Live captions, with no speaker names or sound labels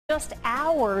just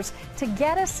hours to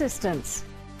get assistance.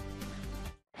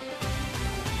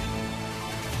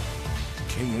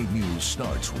 K8 News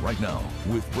starts right now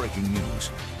with breaking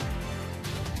news.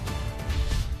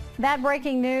 That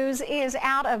breaking news is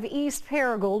out of East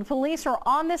Paragould. Police are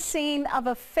on the scene of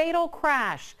a fatal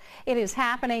crash. It is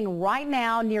happening right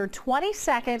now near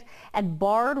 22nd and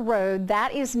Bard Road.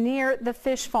 That is near the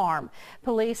fish farm.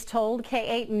 Police told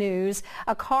K8 News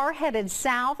a car headed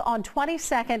south on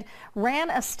 22nd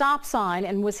ran a stop sign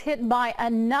and was hit by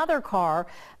another car.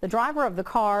 The driver of the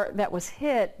car that was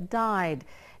hit died.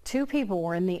 2 people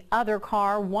were in the other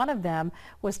car. One of them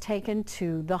was taken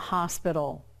to the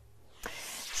hospital.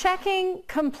 Checking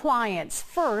compliance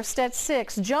first at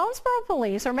 6. Jonesboro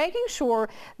police are making sure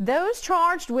those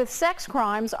charged with sex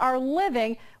crimes are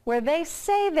living where they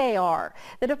say they are.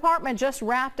 The department just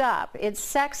wrapped up its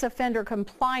sex offender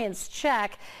compliance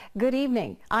check. Good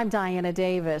evening. I'm Diana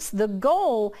Davis. The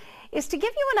goal is to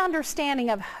give you an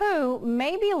understanding of who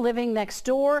may be living next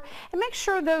door and make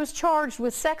sure those charged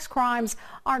with sex crimes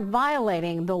aren't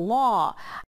violating the law.